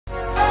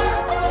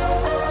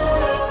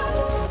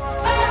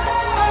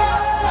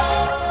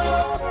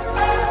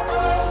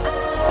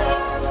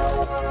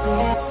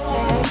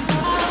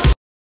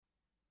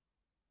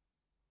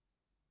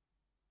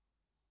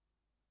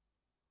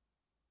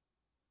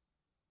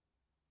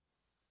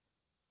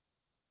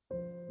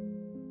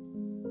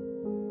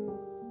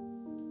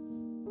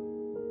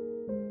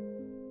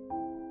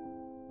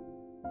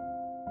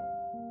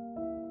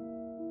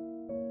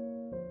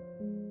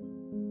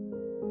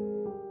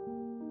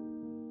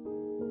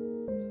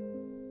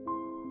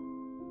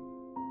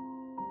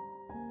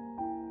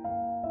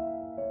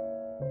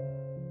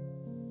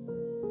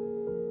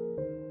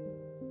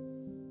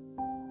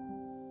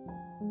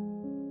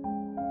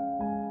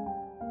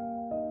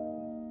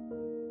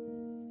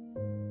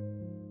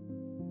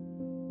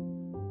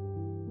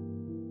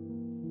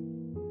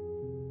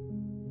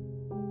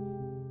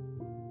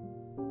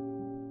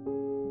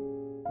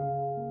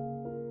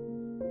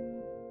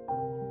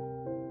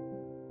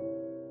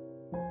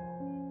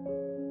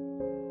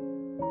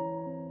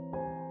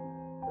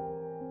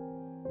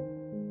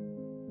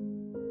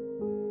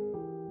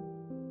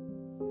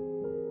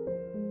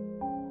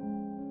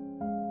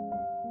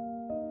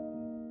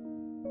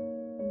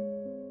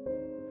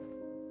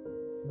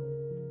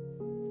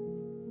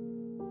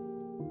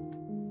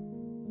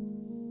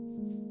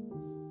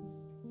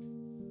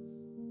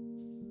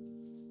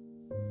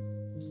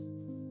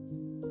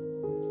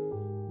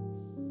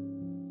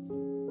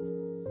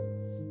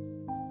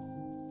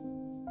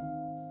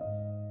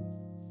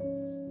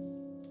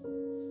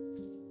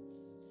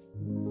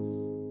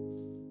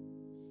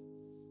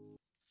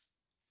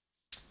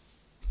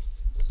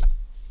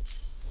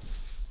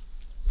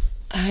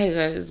Hi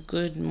guys,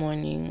 good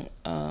morning.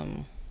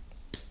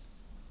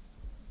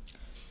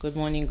 Good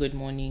morning, good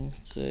morning,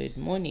 good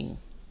morning.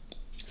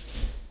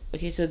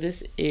 Okay, so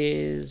this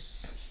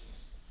is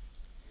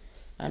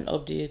an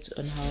update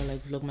on how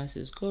like Vlogmas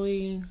is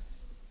going,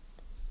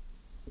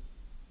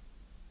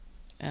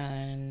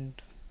 and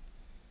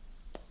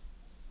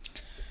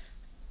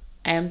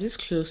I am this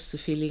close to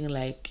feeling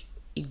like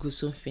it goes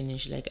soon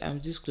finish. Like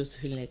I'm this close to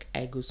feeling like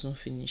I go soon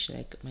finish.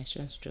 Like my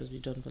strength will just be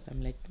done, but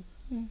I'm like,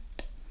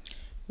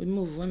 we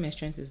move when my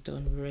strength is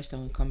done. We rest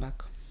and we come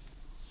back.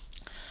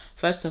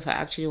 First off, I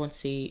actually want to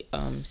say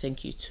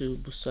thank you to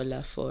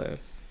Busola for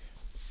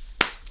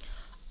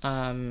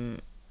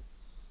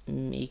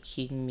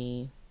making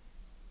me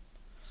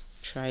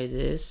try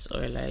this,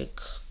 or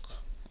like,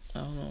 I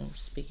don't know,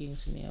 speaking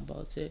to me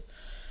about it.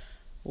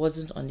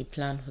 Wasn't on the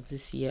plan for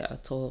this year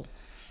at all,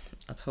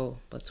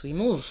 but we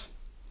move.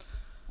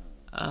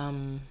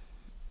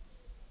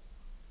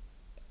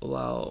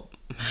 Wow,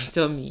 my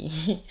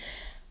tummy.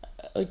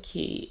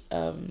 Okay,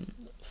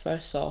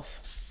 first off,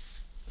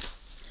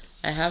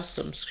 I have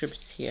some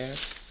scripts here,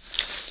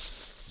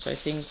 so I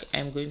think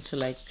I'm going to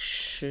like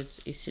shoot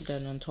a sit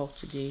down and talk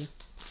today.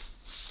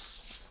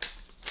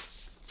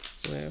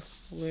 Where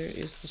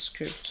is the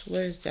script?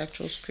 Where is the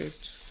actual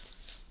script?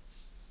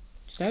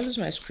 Did I lose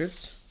my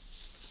script?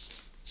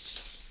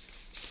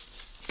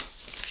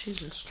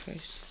 Jesus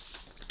Christ.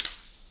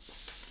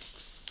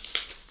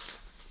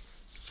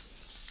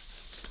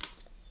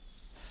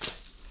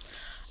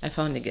 I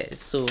found it,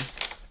 guys. So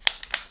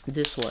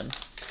this one,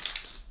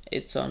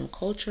 it's on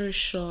culture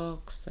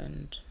shocks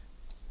and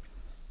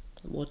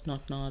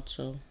whatnot not.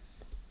 So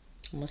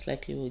most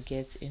likely we'll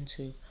get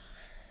into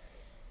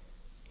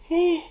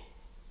oh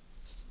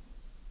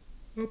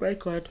my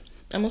god.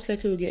 I most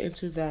likely will get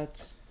into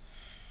that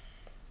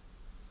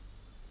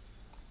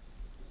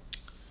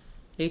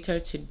later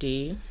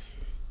today.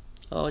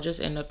 Or I'll just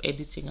end up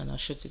editing and I'll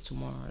shoot it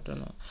tomorrow. I don't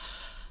know.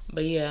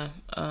 But yeah,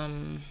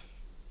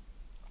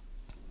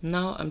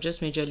 now I'm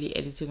just majorly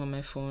editing on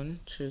my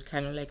phone to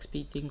kind of like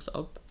speed things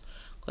up,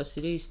 because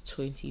today is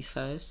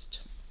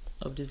 21st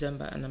of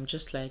December and I'm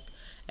just like,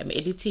 I'm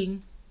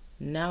editing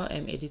now.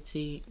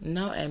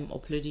 I'm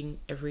uploading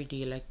every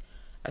day. Like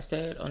I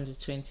started on the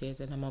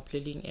 20th and I'm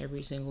uploading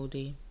every single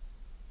day.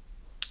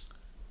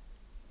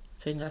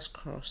 Fingers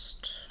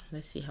crossed.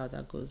 Let's see how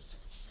that goes.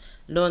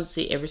 Don't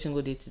say every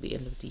single day to the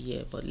end of the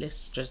year, but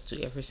let's just do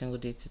every single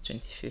day to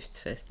 25th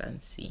first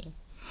and see.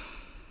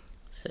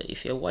 So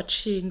if you're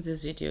watching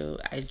this video,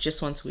 I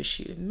just want to wish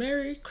you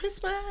Merry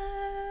Christmas.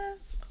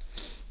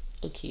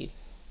 Okay,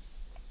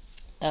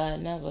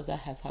 now that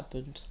has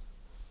happened,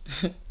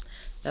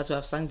 that's why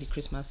I've sang the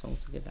Christmas song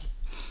together.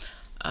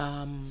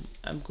 I'm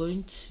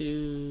going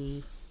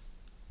to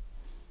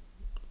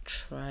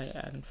try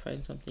and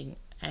find something.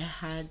 I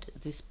had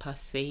this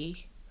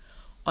parfait.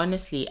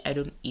 Honestly, I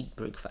don't eat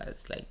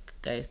breakfast, like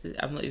guys,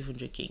 I'm not even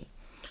joking,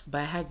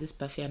 but I had this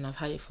parfait and I've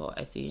had it for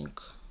I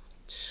think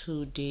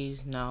 2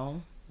 days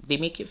now. They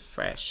make it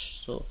fresh,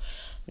 so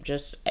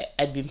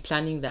I'd been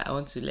planning that I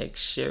want to like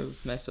share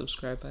with my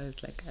subscribers,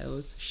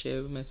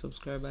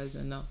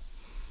 and now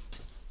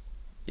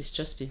it's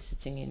just been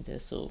sitting in there.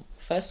 So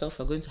first off,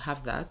 we're going to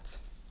have that.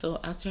 So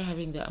after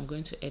having that, I'm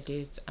going to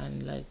edit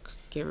and like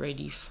get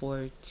ready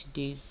for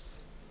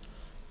today's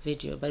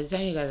video. By the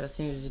time you guys are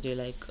seeing this video,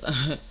 like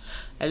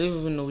I don't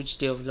even know which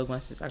day of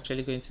Vlogmas is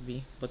actually going to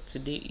be, but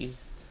today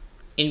is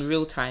in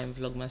real time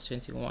Vlogmas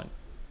 21,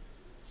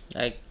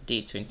 like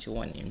day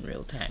 21 in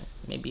real time.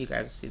 Maybe you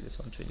guys see this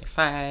on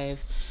 25,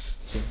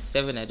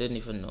 27, I don't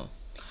even know,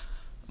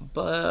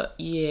 but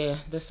yeah,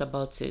 that's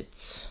about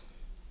it.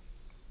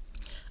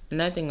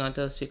 Another thing I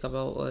wanted to speak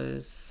about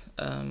was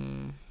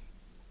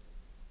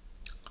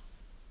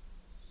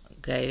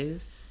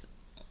guys,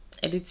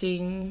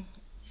 editing.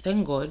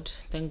 Thank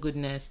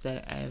goodness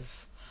that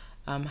I've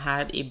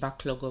had a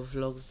backlog of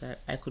vlogs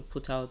that I could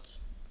put out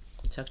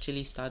to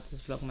actually start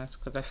this Vlogmas,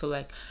 because I feel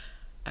like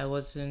I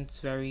wasn't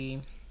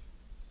ready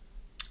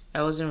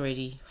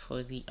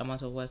for the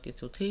amount of work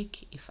it will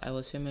take if I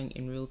was filming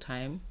in real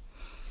time.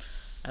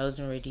 I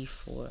wasn't ready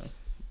for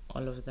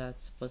all of that,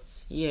 but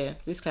yeah,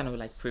 this kind of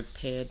like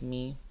prepared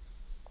me.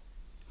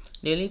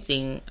 The only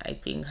thing I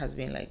think has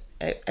been like,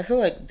 I feel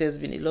like there's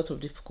been a lot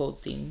of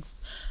difficult things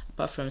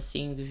apart from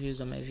seeing the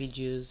views on my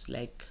videos,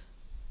 like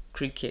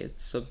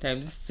cricket,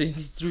 sometimes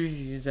 23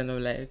 views, and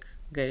I'm like,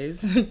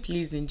 guys,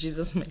 please, in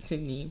Jesus' mighty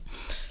name.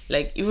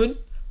 Like even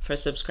for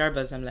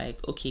subscribers, I'm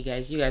like, okay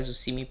guys, you guys will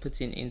see me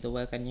putting in the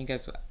work and you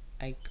guys will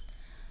like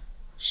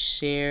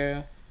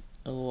share,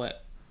 or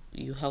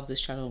you help this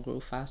channel grow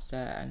faster,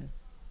 and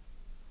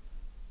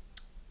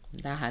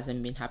that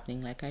hasn't been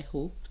happening like I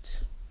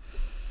hoped.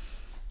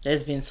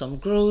 There's been some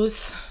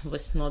growth, but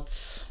it's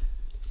not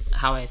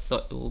how I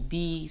thought it would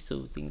be,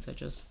 so things are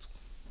just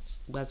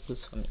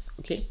goes for me,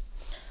 okay?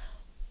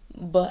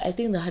 But I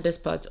think the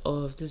hardest part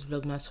of this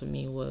Vlogmas for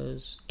me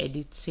was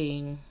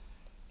editing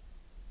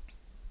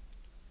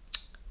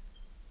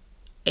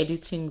the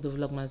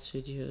Vlogmas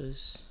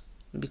videos,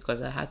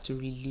 because I had to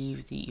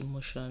relieve the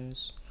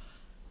emotions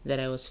that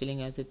I was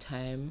feeling at the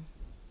time.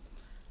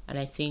 And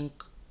I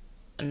think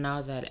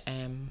now that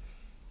I'm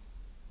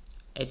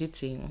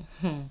editing,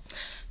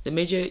 the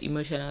major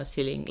emotion I was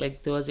feeling,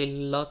 like there was a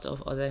lot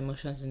of other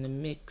emotions in the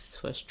mix: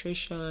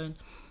 frustration,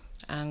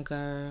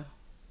 anger,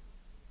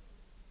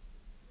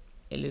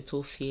 a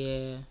little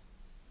fear,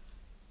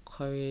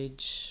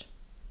 courage.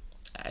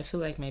 I feel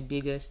like my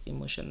biggest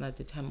emotion at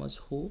the time was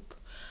hope,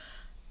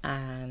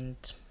 and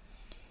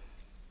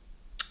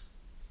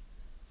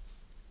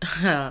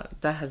that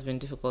has been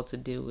difficult to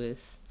deal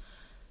with.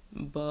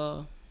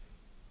 But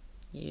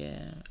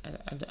yeah,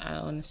 I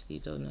honestly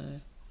don't know.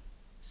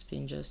 It's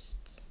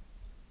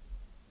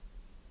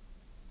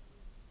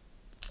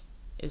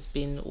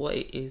been what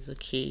it is.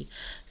 Okay,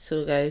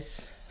 so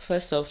guys,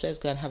 first off, let's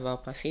go and have our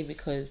parfait,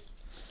 because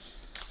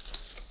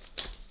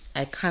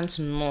I can't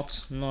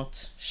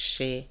not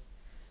share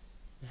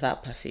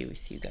that parfait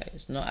with you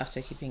guys, not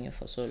after keeping it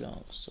for so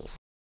long. So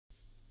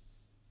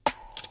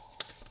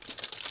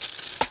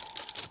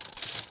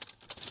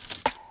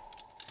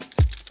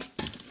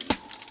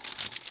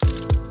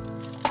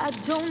I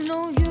don't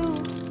know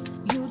you,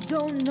 you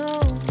don't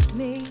know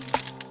me.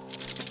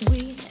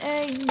 We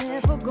ain't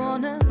never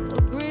gonna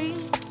agree.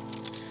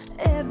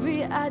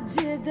 Every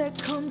idea that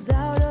comes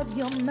out of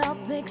your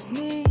mouth makes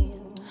me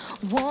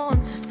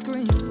want to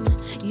scream.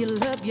 You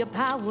love your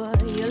power,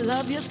 you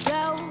love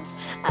yourself.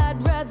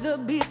 I'd rather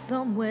be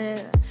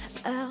somewhere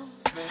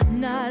else.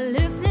 Not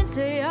listening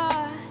to you,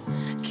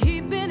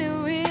 keeping it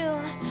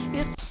real.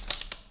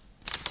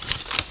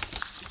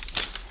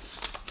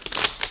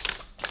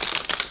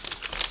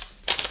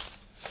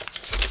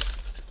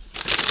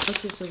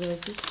 okay, so guys,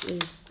 this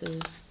is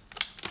the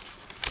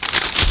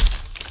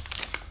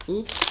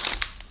oops.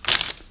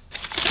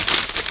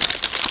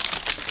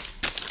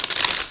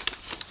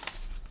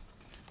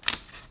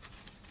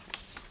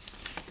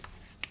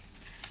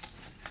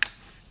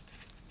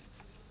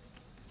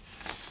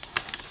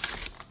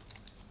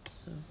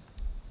 So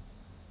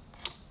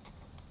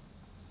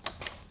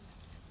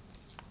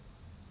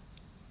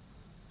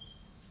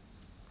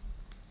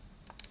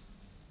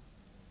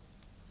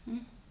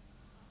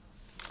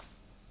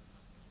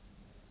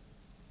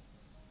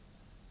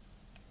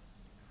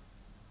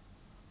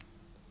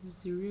it's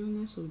the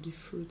realness of the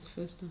fruit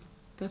first off.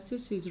 Can still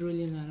see it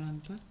rolling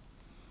around, but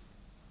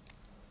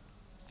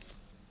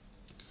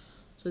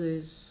so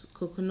there's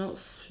coconut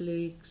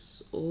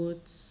flakes,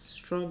 oats,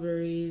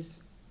 strawberries.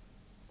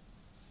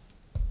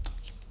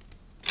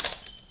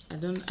 I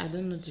don't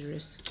know the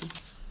rest. Okay,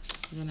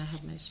 then I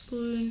have my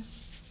spoon.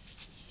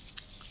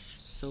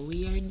 So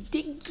we are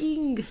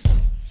digging.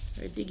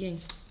 We're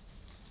digging.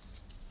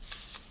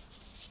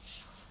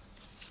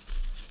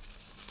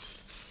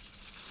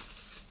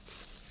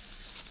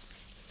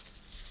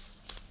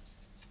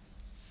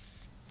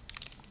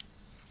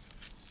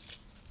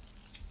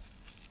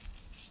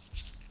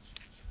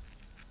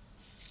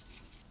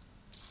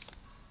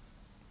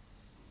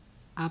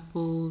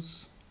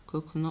 Apples,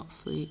 coconut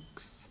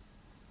flakes.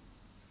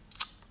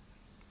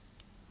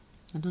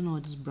 I don't know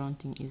what this brown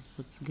thing is,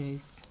 but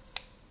guys,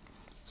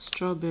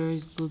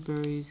 strawberries,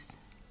 blueberries.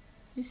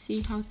 You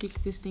see how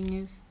thick this thing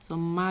is?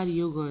 Some mad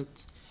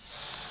yogurt.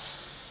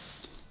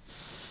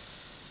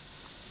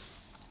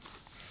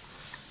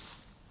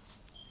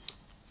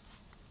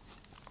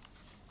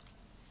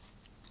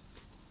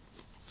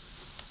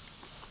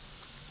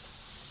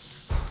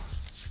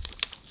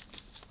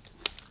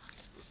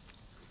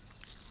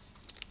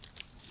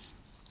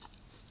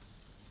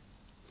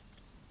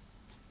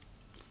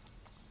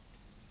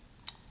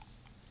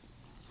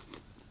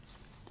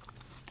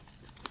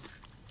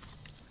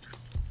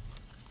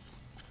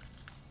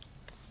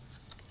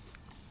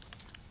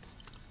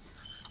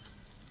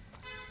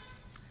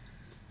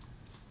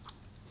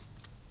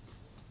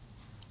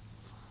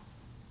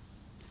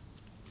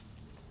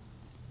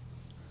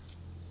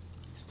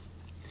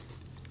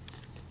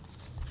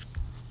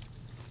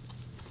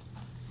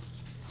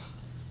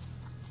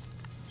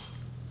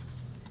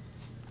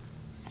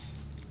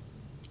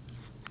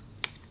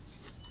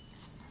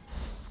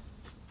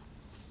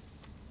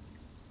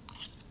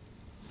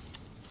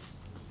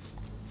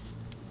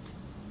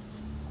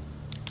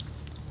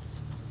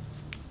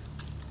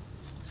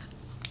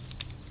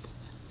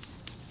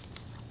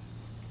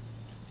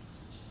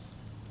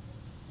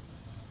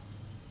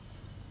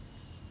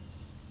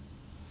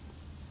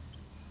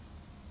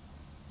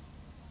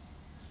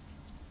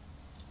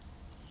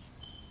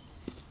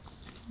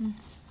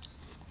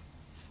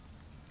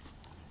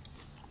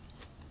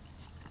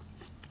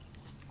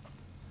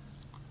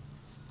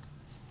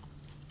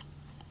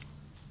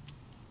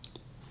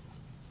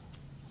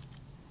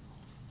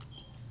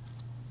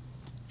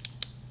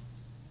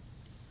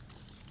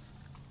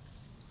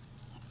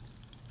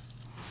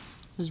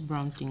 This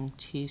brown thing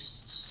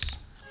tastes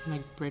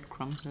like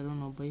breadcrumbs. I don't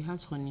know, but it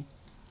has honey.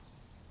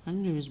 I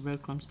don't know if it's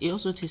breadcrumbs. It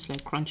also tastes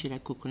like crunchy,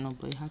 like coconut,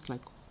 but it has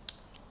like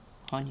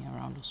honey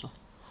around also.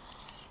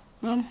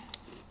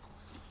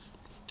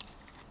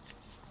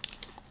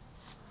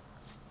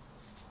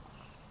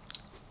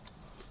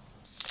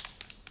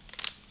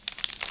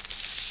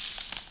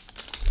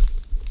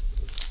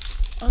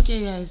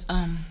 Okay guys,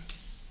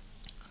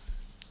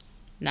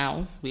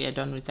 now we are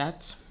done with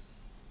that.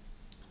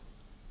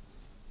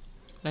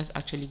 Let's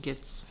actually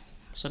get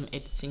some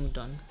editing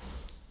done.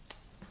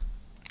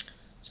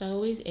 So I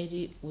always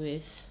edit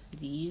with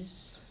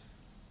these.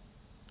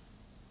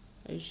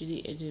 I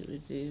usually edit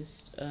with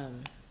these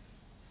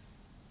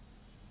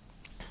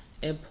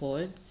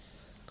AirPods,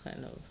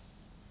 kind of.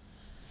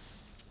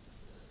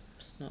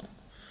 It's not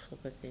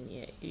focusing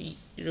yet.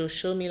 It'll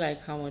show me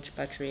like how much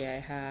battery I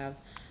have,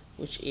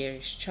 which ear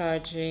is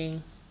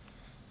charging.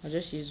 I'll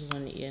just use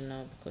one ear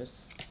now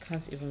because I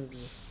can't even be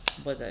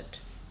bothered.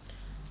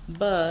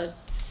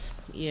 But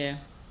yeah,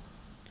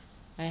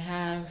 I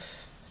have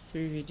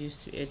 3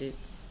 videos to edit.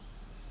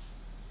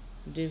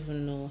 I don't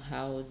even know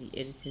how the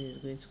editing is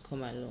going to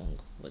come along,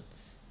 but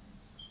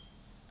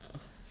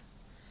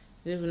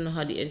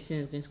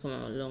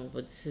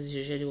this is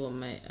usually what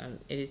my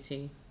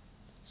editing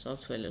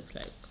software looks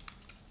like.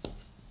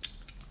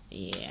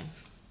 Yeah,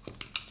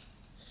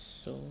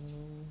 so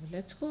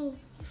let's go.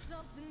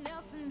 Something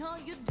else and all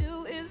you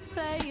do is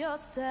play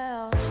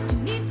yourself. You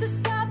need to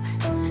stop,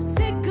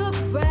 take a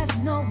breath,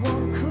 no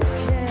one could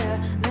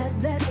care.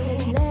 Let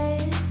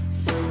it.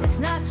 It's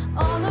not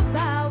all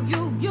about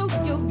you.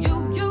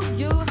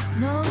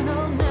 No,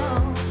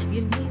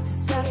 you need to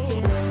stop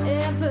it,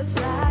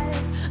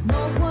 empathize.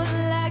 No one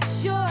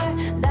likes your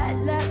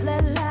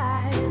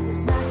lies.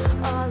 It's not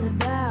all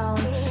about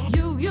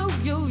you.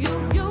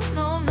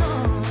 No,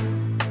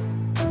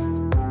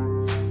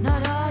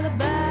 not all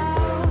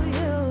about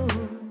you.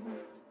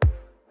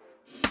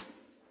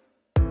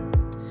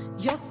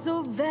 You're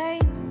so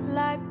vain,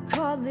 like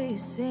Carly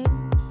sing.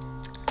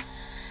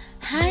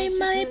 Hi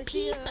my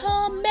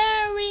people,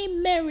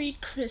 Merry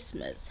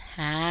Christmas.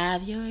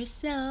 Have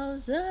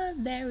yourselves a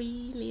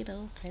merry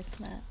little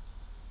Christmas.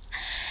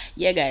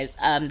 Yeah guys,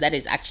 that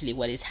is actually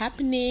what is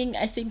happening.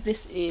 I think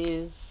this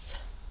is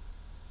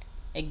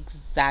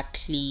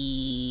exactly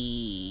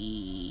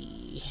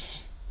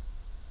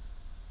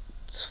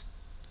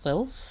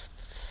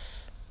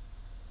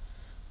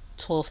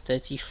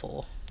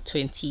 12:34,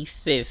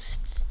 25th.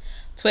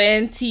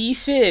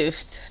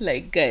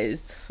 Like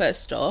guys,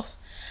 first off,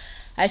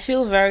 I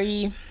feel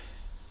very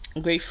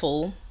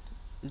grateful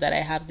that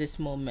I have this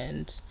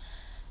moment.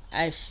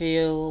 I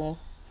feel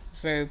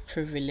very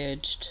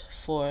privileged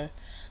for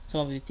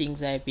some of the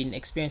things I've been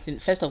experiencing.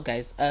 First off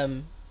guys,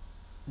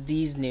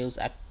 these nails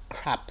are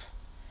crap.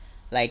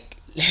 Like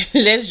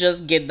let's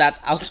just get that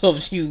out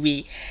of the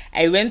way.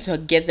 I went to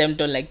get them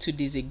done like 2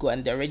 days ago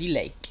and they're already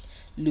like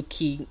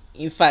looking,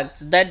 in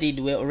fact that day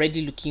they were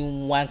already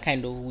looking one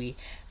kind of way,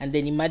 and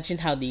then imagine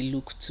how they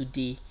look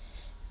today.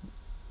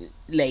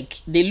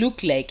 Like they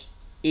look like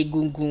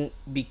Egungun,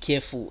 be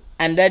careful,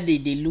 and that day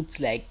they looked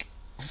like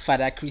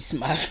Father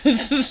Christmas.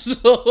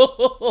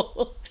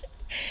 So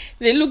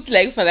they looked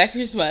like Father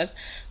Christmas.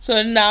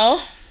 So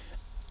now,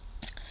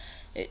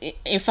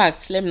 in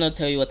fact, let me not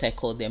tell you what I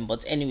call them,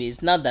 but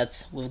anyways, now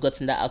that we've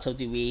gotten that out of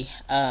the way,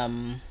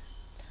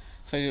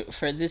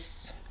 for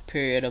this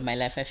period of my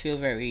life, I feel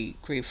very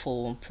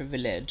grateful,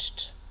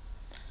 privileged,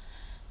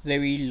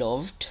 very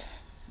loved.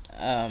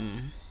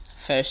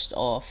 First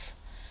off,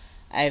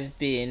 I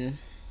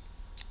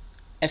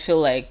feel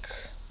like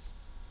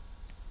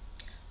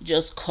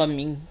just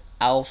coming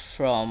out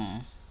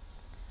from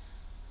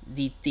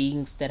the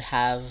things that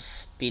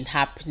have been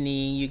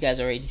happening. You guys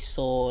already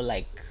saw,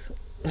 like,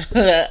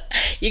 if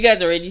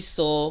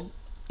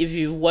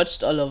you've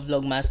watched all of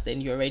Vlogmas,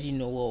 then you already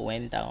know what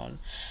went down.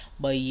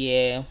 But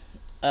yeah,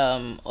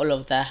 all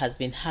of that has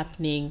been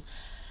happening.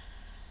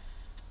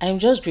 I'm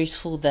just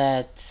grateful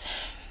that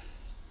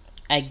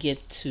I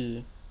get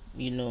to,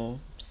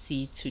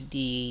 see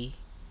today,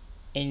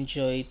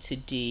 enjoy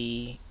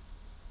today.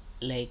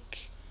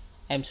 Like,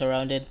 I'm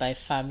surrounded by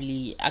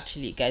family.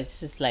 Actually guys,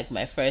 this is like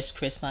my first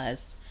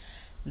Christmas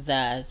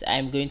that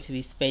I'm going to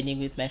be spending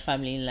with my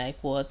family in like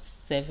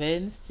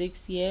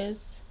 6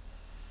 years.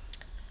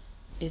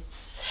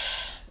 It's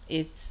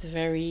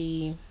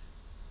very,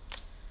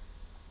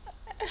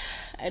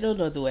 I don't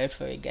know the word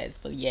for it guys,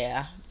 but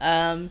yeah.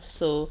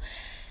 So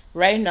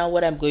right now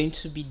what I'm going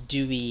to be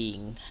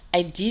doing,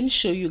 I didn't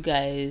show you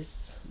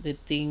guys the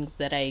things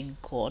that I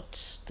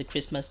got, the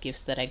Christmas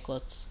gifts that I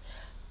got,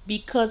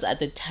 because at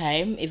the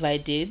time, if I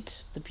did,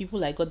 the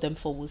people I got them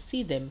for will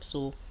see them.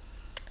 So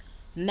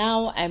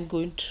now I'm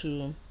going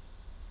to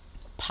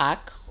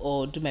pack,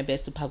 or do my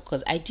best to pack,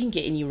 because I didn't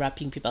get any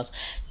wrapping papers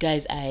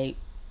guys. I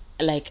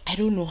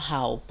don't know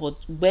how, but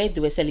where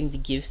they were selling the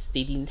gifts,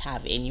 they didn't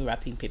have any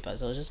wrapping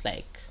papers. I was just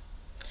like,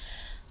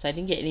 so I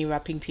didn't get any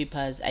wrapping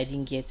papers, I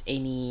didn't get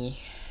any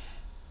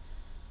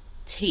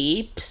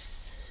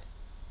tapes,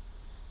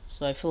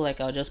 so I feel like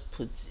I'll just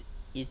put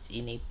it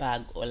in a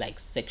bag or like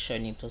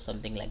section it or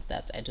something like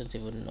that. I don't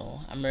even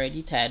know. I'm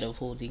already tired of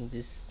holding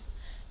this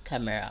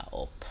camera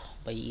up.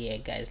 But yeah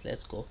guys,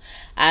 let's go.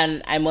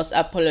 And I must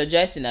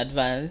apologize in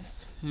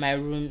advance, my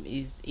room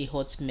is a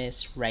hot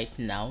mess right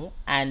now,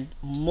 and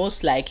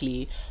most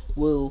likely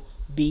will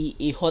be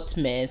a hot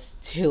mess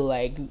till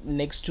like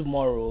next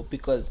tomorrow,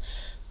 because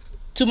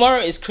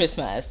tomorrow is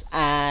Christmas,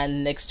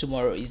 and next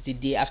tomorrow is the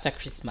day after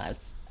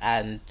Christmas.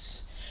 And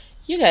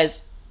you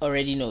guys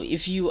already know,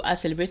 if you are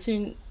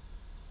celebrating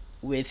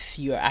with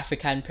your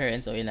African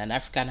parents or in an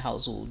African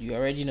household, you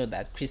already know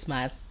that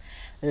Christmas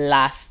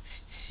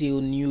lasts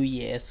till New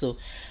Year. So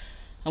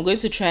I'm going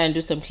to try and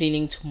do some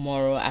cleaning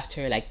tomorrow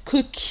after like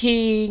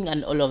cooking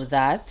and all of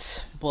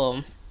that.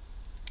 But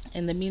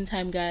in the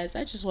meantime, guys,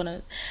 I just want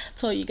to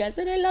tell you guys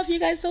that I love you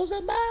guys so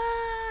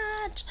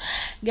much.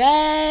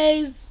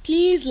 Guys,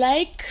 please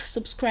like,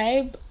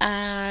 subscribe,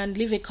 and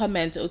leave a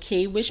comment.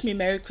 Okay, wish me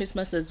Merry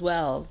Christmas as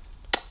well.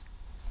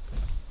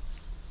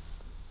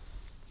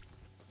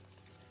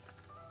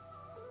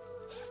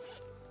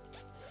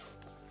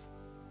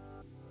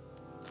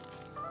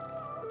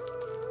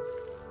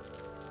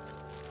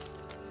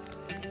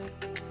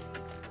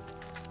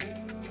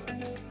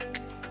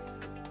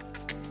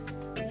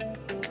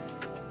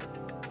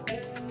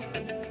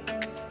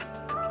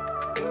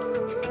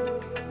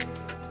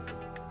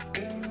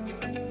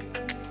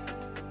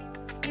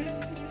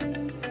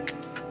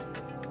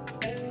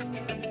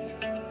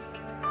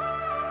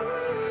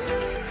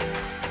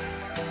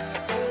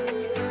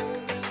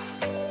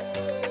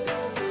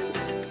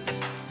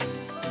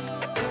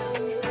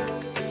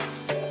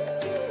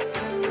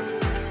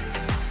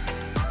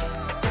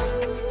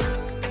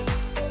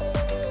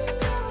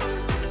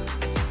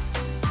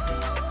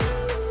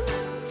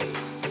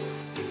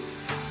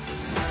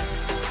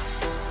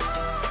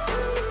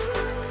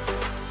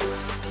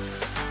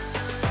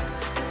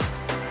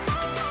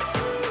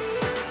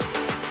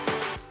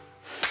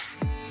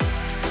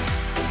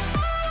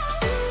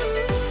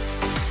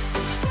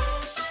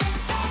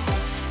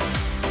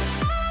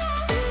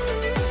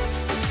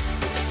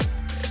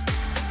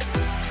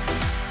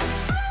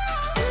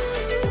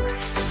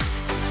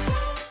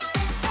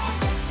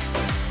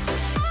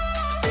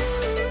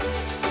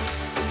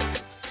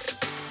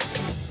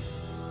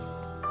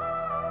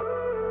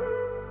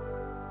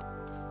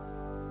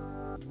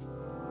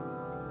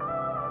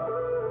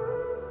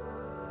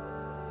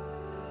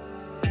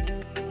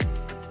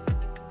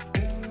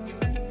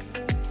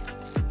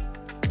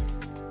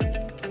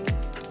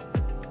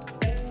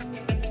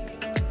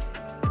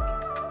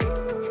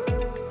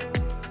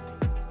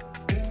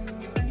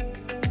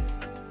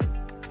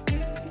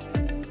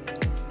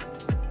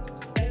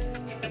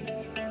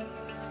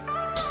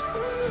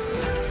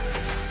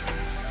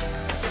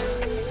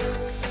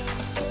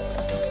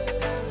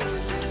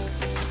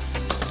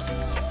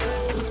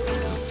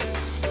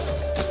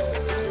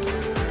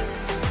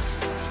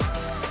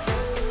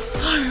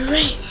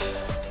 Right.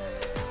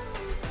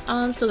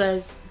 So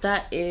guys,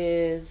 that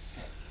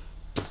is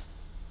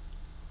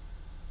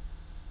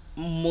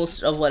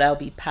most of what I'll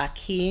be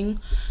packing.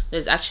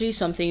 There's actually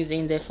some things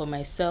in there for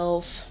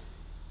myself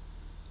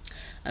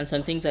and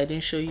some things I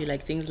didn't show you,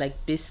 like things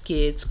like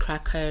biscuits,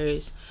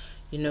 crackers,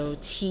 you know,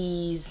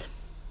 teas,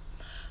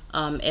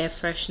 air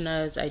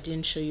fresheners. I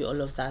didn't show you all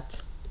of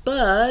that,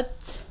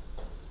 but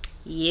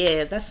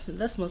yeah,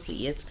 that's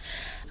mostly it.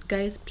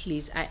 Guys,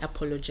 please, I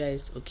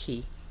apologize.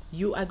 Okay,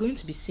 you are going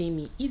to be seeing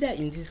me either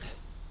in this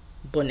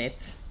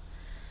bonnet,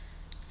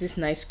 this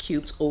nice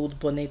cute old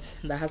bonnet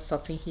that has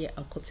satin here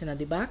and cotton at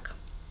the back,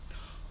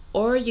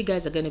 or you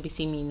guys are going to be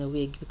seeing me in a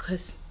wig,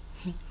 because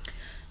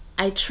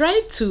I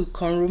tried to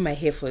cornrow my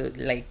hair for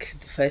like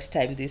the first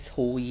time this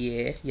whole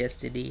year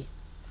yesterday.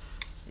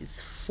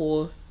 It's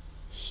 4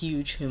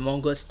 huge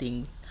humongous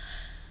things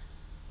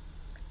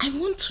I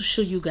want to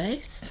show you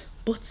guys,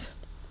 but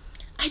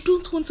I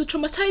don't want to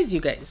traumatize you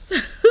guys.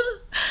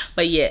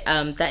 But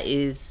yeah, that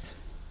is,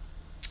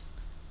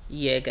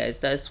 yeah guys,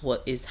 that's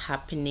what is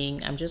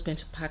happening. I'm just going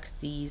to pack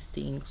these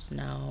things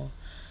now,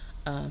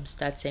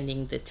 start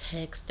sending the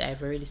text.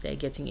 I've already started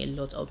getting a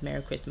lot of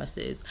Merry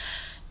Christmases.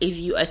 If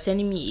you are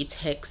sending me a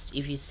text,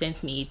 if you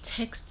sent me a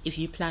text, if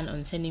you plan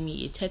on sending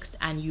me a text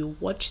and you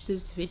watch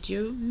this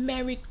video,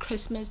 Merry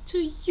Christmas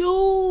to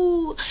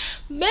you.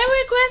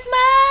 Merry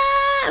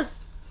Christmas.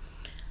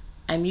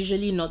 I'm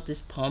usually not this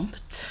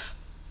pumped.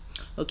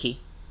 Okay,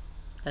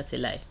 that's a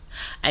lie.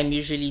 I'm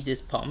usually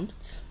this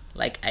pumped.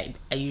 Like I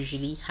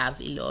usually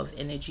have a lot of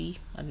energy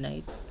at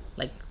nights.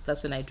 Like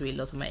that's when I do a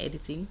lot of my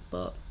editing.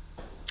 But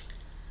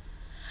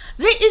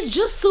there is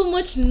just so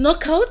much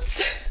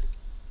knockout,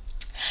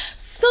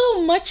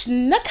 so much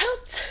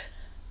knockout,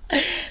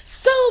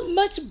 so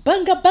much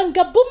banga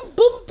banga boom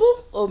boom boom.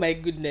 Oh my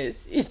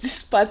goodness, is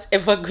this part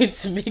ever going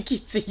to make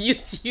it to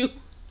YouTube?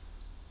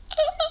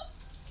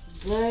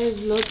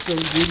 Guys, lots of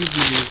goody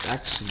goodies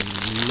actually.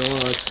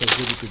 Lots of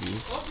goody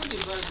goodies. Open the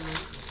bag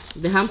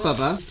now. The hamper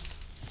bag.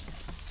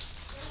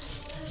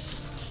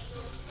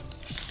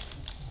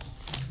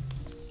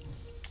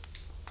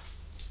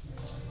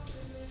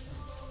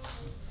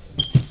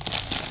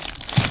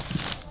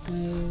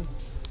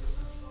 Guys,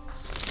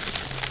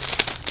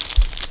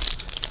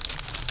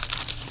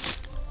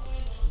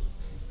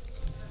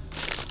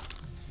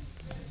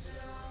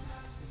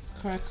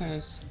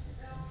 crackers,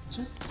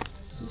 just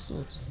sea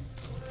salt.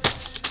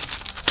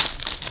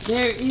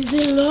 There is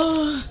a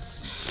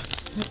lot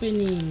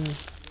happening,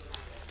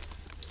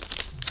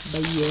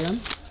 but yeah,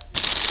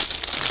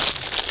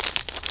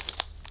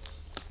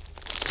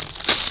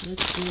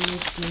 Let's go.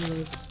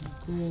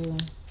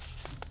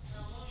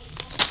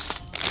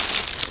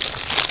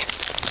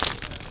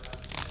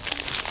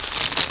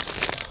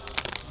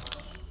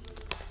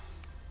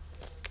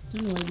 I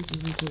don't know why this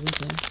isn't going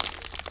there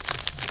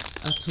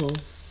at all.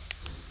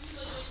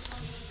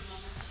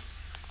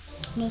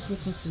 It's not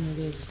focusing,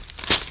 guys.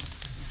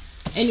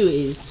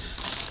 Anyways,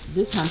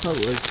 this hamper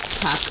was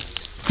packed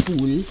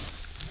full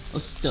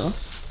of stuff.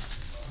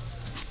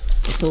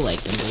 I feel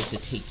like I'm going to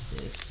take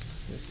this.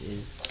 This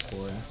is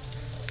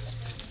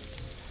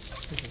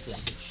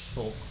like a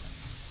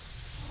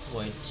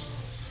chalkboard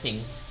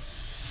thing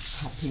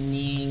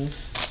happening.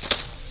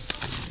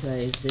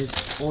 Guys, there's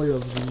all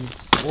of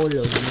these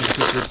good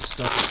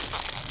stuff.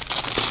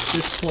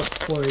 This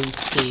potpourri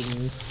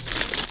thing,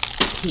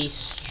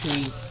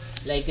 pastries.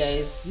 Like,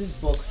 guys, this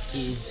box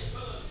is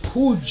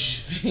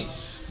huge.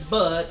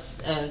 But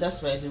that's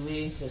by the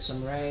way, there's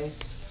some rice,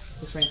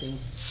 different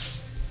things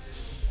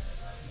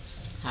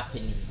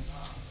happening.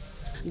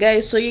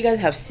 Guys, so you guys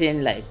have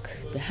seen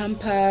like the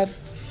hamper.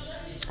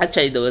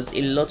 Actually, there was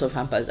a lot of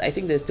hampers. I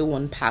think there's still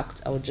one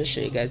packed. I will just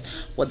show you guys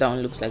what that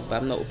one looks like,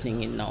 but I'm not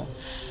opening it now.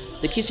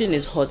 The kitchen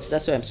is hot,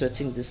 that's why I'm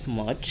sweating this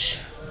much.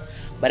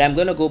 But I'm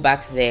gonna go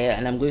back there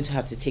and I'm going to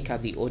have to take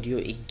out the audio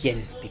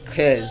again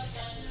because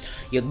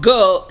your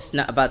girl is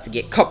not about to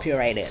get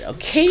copyrighted,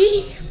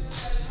 okay?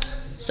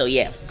 So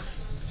yeah.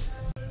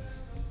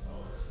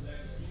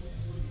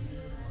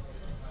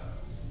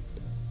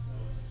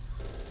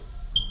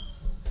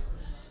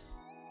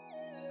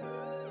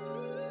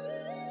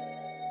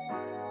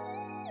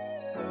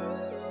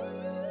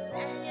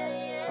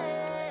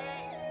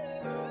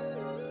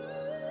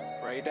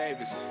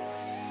 Davis.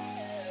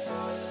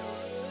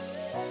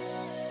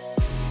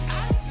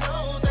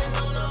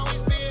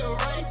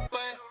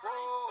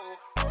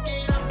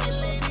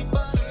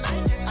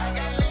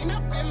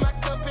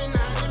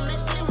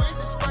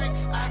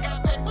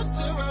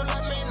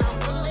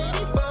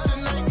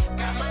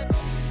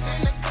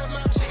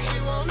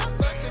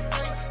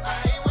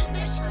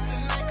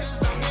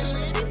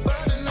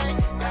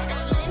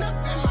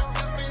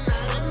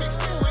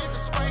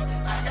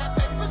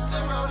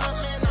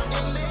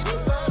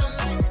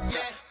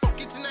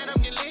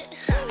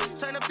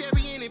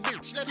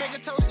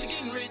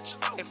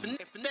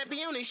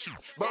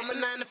 Bum a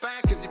 9 to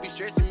 5 cause it be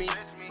stressing me,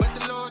 but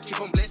the Lord keep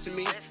on blessing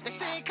me. They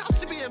say it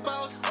costs to be a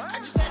boss, I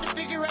just had to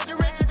figure out the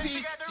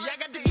recipe. See, I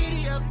got the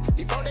giddy up,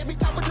 before they be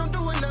talking don't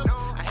do enough.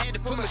 I had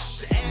to put my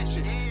shit to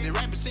action, the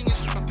rappers singing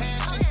shit my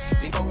passion.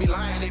 Before be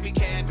lying, they be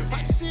capping.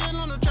 Pipe seal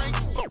on the drink,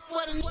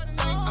 what a thing.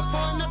 I'm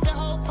pouring up the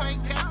whole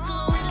pint, got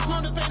good, we just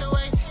want to paint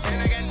away.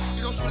 And I got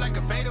you gon' shoot like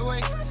a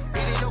fadeaway. It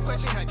ain't no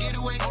question how get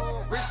away.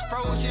 Wrist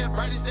froze, yeah,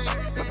 bright as day.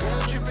 My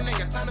girl tripping, ain't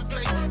got time to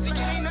play. See, it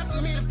ain't enough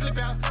for me to flip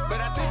out, but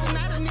I think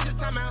tonight I need a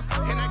timeout.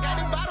 And I got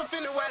the bottle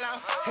finna well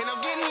out, and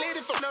I'm getting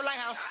litty from no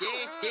lighthouse.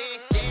 Yeah.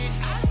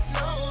 I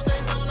know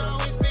things don't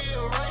always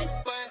feel right,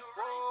 but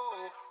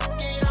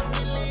get up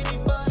and litty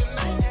for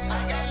tonight.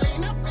 I got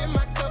lean up in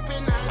my cup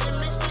and I done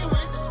mixed it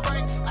with the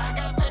Sprite. I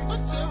got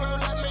papers to roll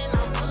up, man,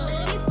 I'm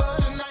litty for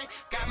tonight.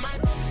 Got my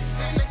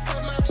in the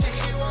cup, my chick,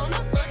 you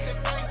wanna bust it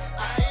right.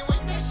 I ain't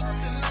with that shit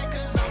tonight,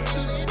 cause I'm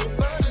getting litty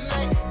for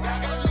tonight. I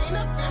got lean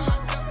up in my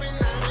cup and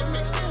I done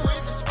mixed it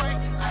with the Sprite.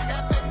 I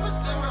got papers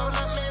to roll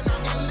up, man, I'm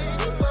getting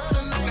litty for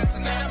tonight. Now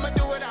tonight I'ma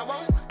do what I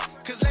want,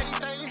 cause lady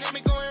things got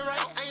me going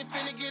right. I ain't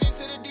finna get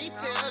into the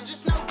details,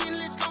 just know getting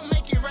lit's gon'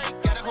 make it right.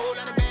 Got a whole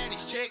lot of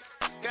baddies check,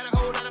 got a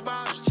whole lot of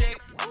bottles check,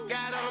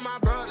 got all of my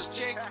brothers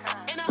check,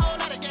 and a whole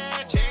lot of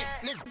gas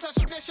check. Nigga touch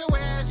it, that's your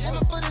ass, yeah, my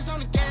foot is on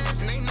the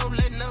gas, and ain't no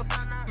letting up.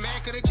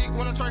 Mad cause the chick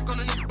wanna twerk on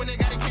the nigga when they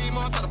got it came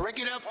on, try to break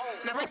it up.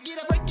 Now break it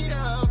up,